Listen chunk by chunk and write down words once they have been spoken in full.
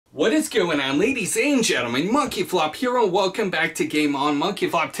What is going on, ladies and gentlemen? Monkey Flop here, and welcome back to Game on Monkey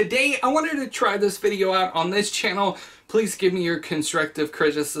Flop. Today I wanted to try this video out on this channel. Please give me your constructive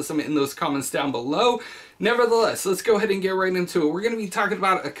criticism in those comments down below. Nevertheless, let's go ahead and get right into it. We're going to be talking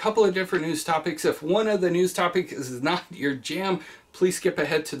about a couple of different news topics. If one of the news topics is not your jam, please skip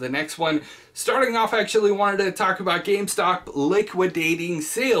ahead to the next one. Starting off, I actually wanted to talk about GameStop liquidating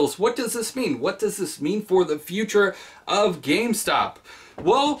sales. What does this mean? What does this mean for the future of GameStop?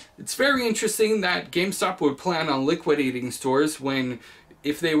 Well, it's very interesting that GameStop would plan on liquidating stores when,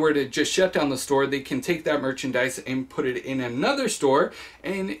 if they were to just shut down the store, they can take that merchandise and put it in another store.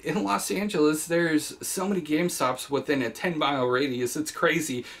 And in Los Angeles, there's so many GameStops within a 10-mile radius. It's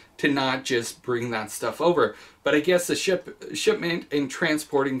crazy to not just bring that stuff over. But I guess the shipment and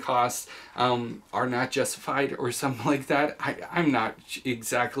transporting costs are not justified or something like that. I'm not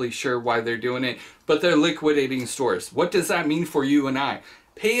exactly sure why they're doing it, but they're liquidating stores. What does that mean for you and I?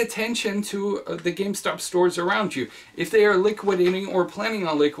 Pay attention to the GameStop stores around you. If they are liquidating or planning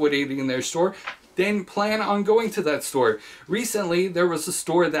on liquidating their store, then plan on going to that store. Recently, there was a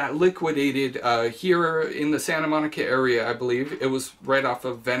store that liquidated here in the Santa Monica area, I believe. It was right off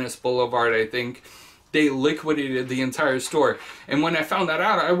of Venice Boulevard, I think. They liquidated the entire store. And when I found that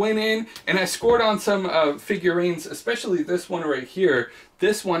out, I went in and I scored on some figurines, especially this one right here.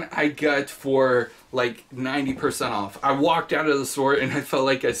 This one I got for like 90% off. I walked out of the store and I felt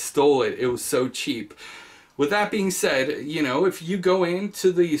like I stole it. It was so cheap. With that being said, you know, if you go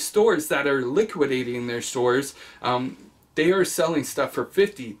into the stores that are liquidating their stores, they are selling stuff for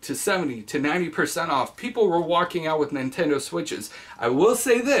 50 to 70 to 90% off. People were walking out with Nintendo Switches. I will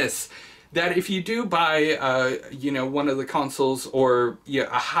say this, that if you do buy, you know, one of the consoles or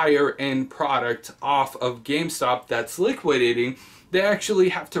a higher end product off of GameStop that's liquidating, they actually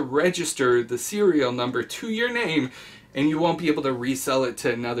have to register the serial number to your name, and you won't be able to resell it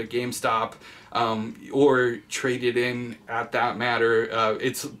to another GameStop or trade it in at that matter.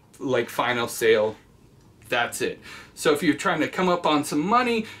 It's like final sale. That's it. So if you're trying to come up on some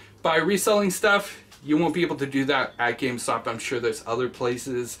money by reselling stuff, you won't be able to do that at GameStop. I'm sure there's other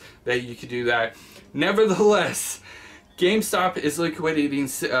places that you could do that. Nevertheless, GameStop is liquidating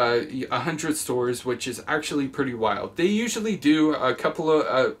 100 stores, which is actually pretty wild. They usually do a couple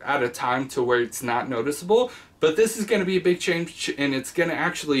of at a time to where it's not noticeable, but this is going to be a big change, and it's going to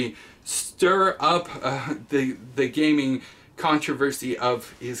actually stir up the gaming controversy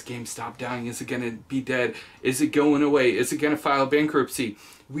of, is GameStop dying? Is it going to be dead? Is it going away? Is it going to file bankruptcy?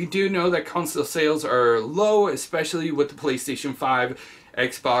 We do know that console sales are low, especially with the PlayStation 5,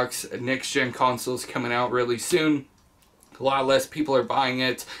 Xbox, next-gen consoles coming out really soon. A lot less people are buying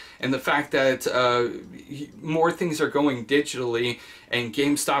it, and the fact that more things are going digitally, and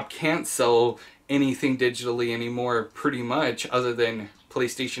GameStop can't sell anything digitally anymore pretty much, other than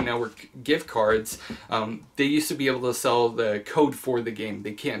PlayStation Network gift cards. They used to be able to sell the code for the game.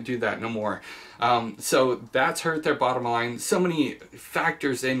 They can't do that no more. So that's hurt their bottom line. So many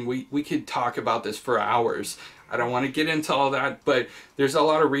factors, and we could talk about this for hours. I don't want to get into all that, but there's a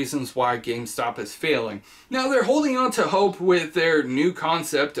lot of reasons why GameStop is failing. Now they're holding on to hope with their new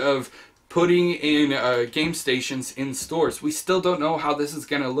concept of putting in game stations in stores. We still don't know how this is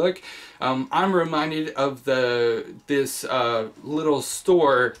going to look. I'm reminded of this little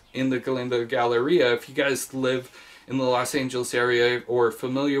store in the Glendale Galleria. If you guys live in the Los Angeles area or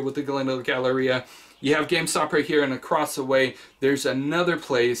familiar with the Glendale Galleria, you have GameStop right here, and across the way there's another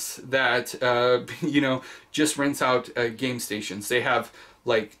place that you know, just rents out game stations. They have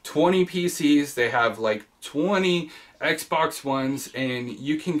like 20 PCs, they have like 20 Xbox Ones, and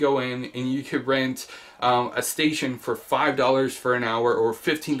you can go in and you could rent a station for $5 for an hour or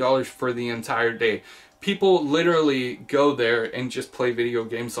 $15 for the entire day. People literally go there and just play video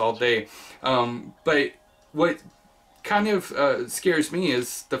games all day. But what kind of scares me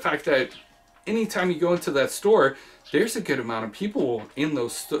is the fact that anytime you go into that store, there's a good amount of people in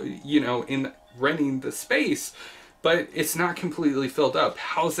those, you know, in renting the space, but it's not completely filled up.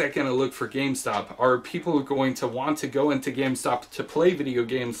 How's that going to look for GameStop? Are people going to want to go into GameStop to play video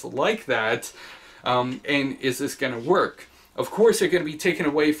games like that? And is this going to work? Of course, they're going to be taken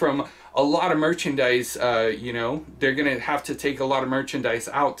away from a lot of merchandise. You know, they're going to have to take a lot of merchandise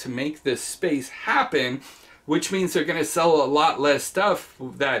out to make this space happen, which means they're going to sell a lot less stuff.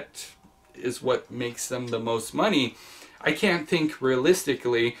 That is what makes them the most money. I can't think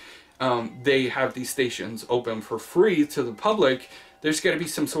realistically they have these stations open for free to the public. There's got to be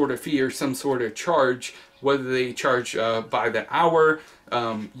some sort of fee or some sort of charge, whether they charge by the hour,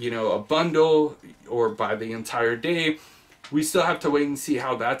 you know, a bundle, or by the entire day. We still have to wait and see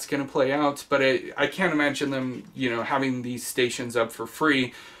how that's going to play out, but I can't imagine them, you know, having these stations up for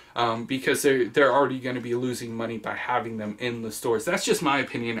free. because they're already going to be losing money by having them in the stores. That's just my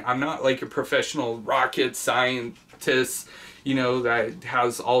opinion. I'm not like a professional rocket scientist, you know, that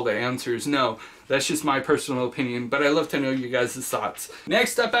has all the answers. No, that's just my personal opinion, but I love to know you guys' thoughts.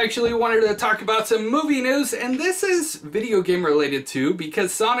 Next up, I actually wanted to talk about some movie news, and this is video game related too,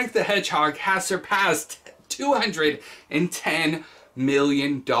 because Sonic the Hedgehog has surpassed $210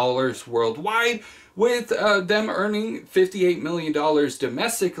 million worldwide, with them earning $58 million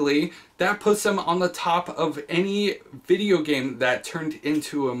domestically. That puts them on the top of any video game that turned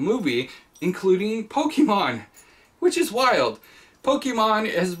into a movie, including Pokemon, which is wild.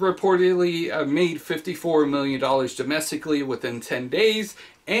 Pokemon has reportedly made $54 million domestically within 10 days,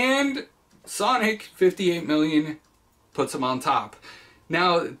 and Sonic, $58 million, puts them on top.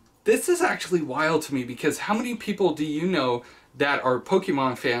 Now, this is actually wild to me, because how many people do you know that are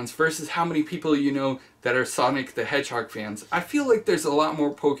Pokemon fans versus how many people you know that are Sonic the Hedgehog fans? I feel like there's a lot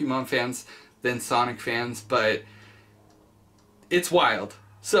more Pokemon fans than Sonic fans, but it's wild.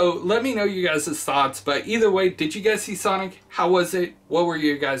 So let me know you guys' thoughts, but either way, did you guys see Sonic? How was it? What were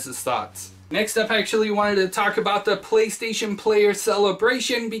your guys' thoughts? Next up, I actually wanted to talk about the PlayStation Player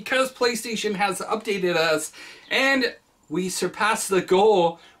Celebration, because PlayStation has updated us and we surpassed the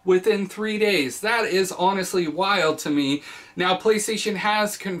goal within 3 days. That is honestly wild to me. Now, PlayStation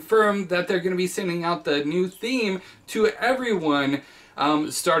has confirmed that they're going to be sending out the new theme to everyone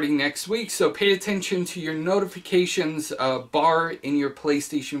starting next week, so pay attention to your notifications bar in your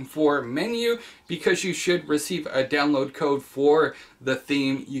PlayStation 4 menu, because you should receive a download code for the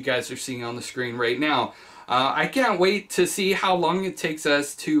theme you guys are seeing on the screen right now. I can't wait to see how long it takes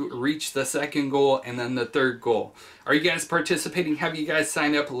us to reach the second goal and then the third goal. Are you guys participating? Have you guys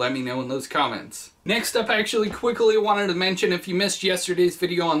signed up? Let me know in those comments. Next up, I actually quickly wanted to mention, if you missed yesterday's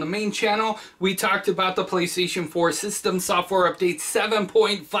video on the main channel, we talked about the PlayStation 4 System Software Update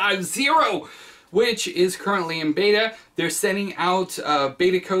 7.50, which is currently in beta. They're sending out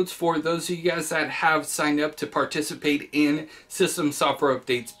beta codes for those of you guys that have signed up to participate in System Software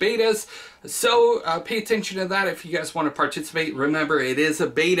Updates betas. So pay attention to that if you guys want to participate. Remember, it is a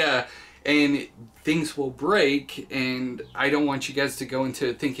beta and things will break, and I don't want you guys to go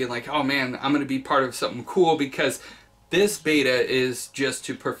into thinking like, oh man, I'm going to be part of something cool, because this beta is just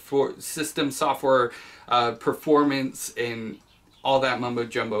to perform system software performance and all that mumbo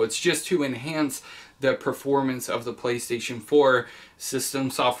jumbo. It's just to enhance the performance of the PlayStation 4,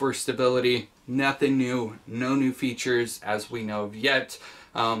 system software stability, nothing new, no new features as we know of yet.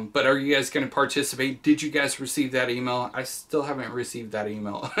 But are you guys going to participate? Did you guys receive that email? I still haven't received that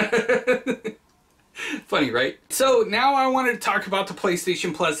email. Funny, right? So now I wanted to talk about the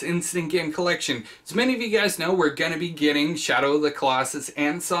PlayStation Plus Instant Game Collection. As many of you guys know, we're going to be getting Shadow of the Colossus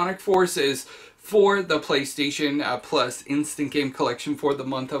and Sonic Forces for the PlayStation Plus Instant Game Collection for the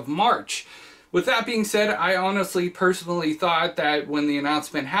month of March. With that being said, I honestly personally thought that when the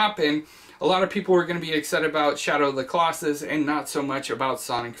announcement happened, a lot of people were going to be excited about Shadow of the Colossus and not so much about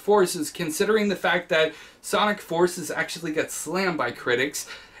Sonic Forces, considering the fact that Sonic Forces actually got slammed by critics,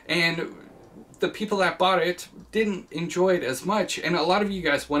 and the people that bought it didn't enjoy it as much. And a lot of you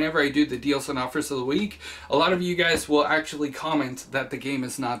guys, whenever I do the deals and offers of the week, a lot of you guys will actually comment that the game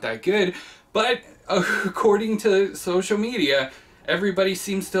is not that good. But according to social media, everybody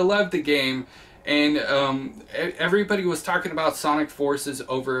seems to love the game. And everybody was talking about Sonic Forces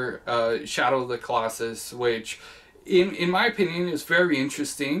over Shadow of the Colossus, which in my opinion is very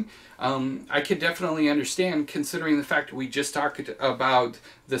interesting. I could definitely understand, considering the fact we just talked about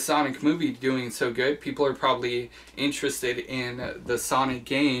the Sonic movie doing so good. People are probably interested in the Sonic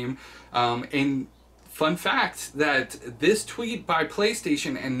game. And fun fact that this tweet by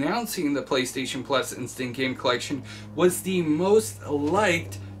PlayStation announcing the PlayStation Plus Instant Game Collection was the most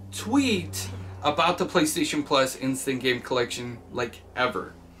liked tweet about the PlayStation Plus Instant Game Collection like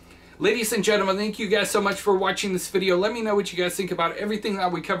ever. Ladies and gentlemen, thank you guys so much for watching this video. Let me know what you guys think about everything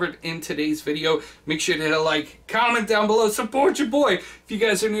that we covered in today's video. Make sure to hit a like, comment down below, support your boy. If you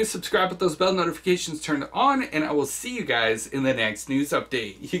guys are new, subscribe with those bell notifications turned on, and I will see you guys in the next news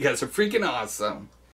update. You guys are freaking awesome.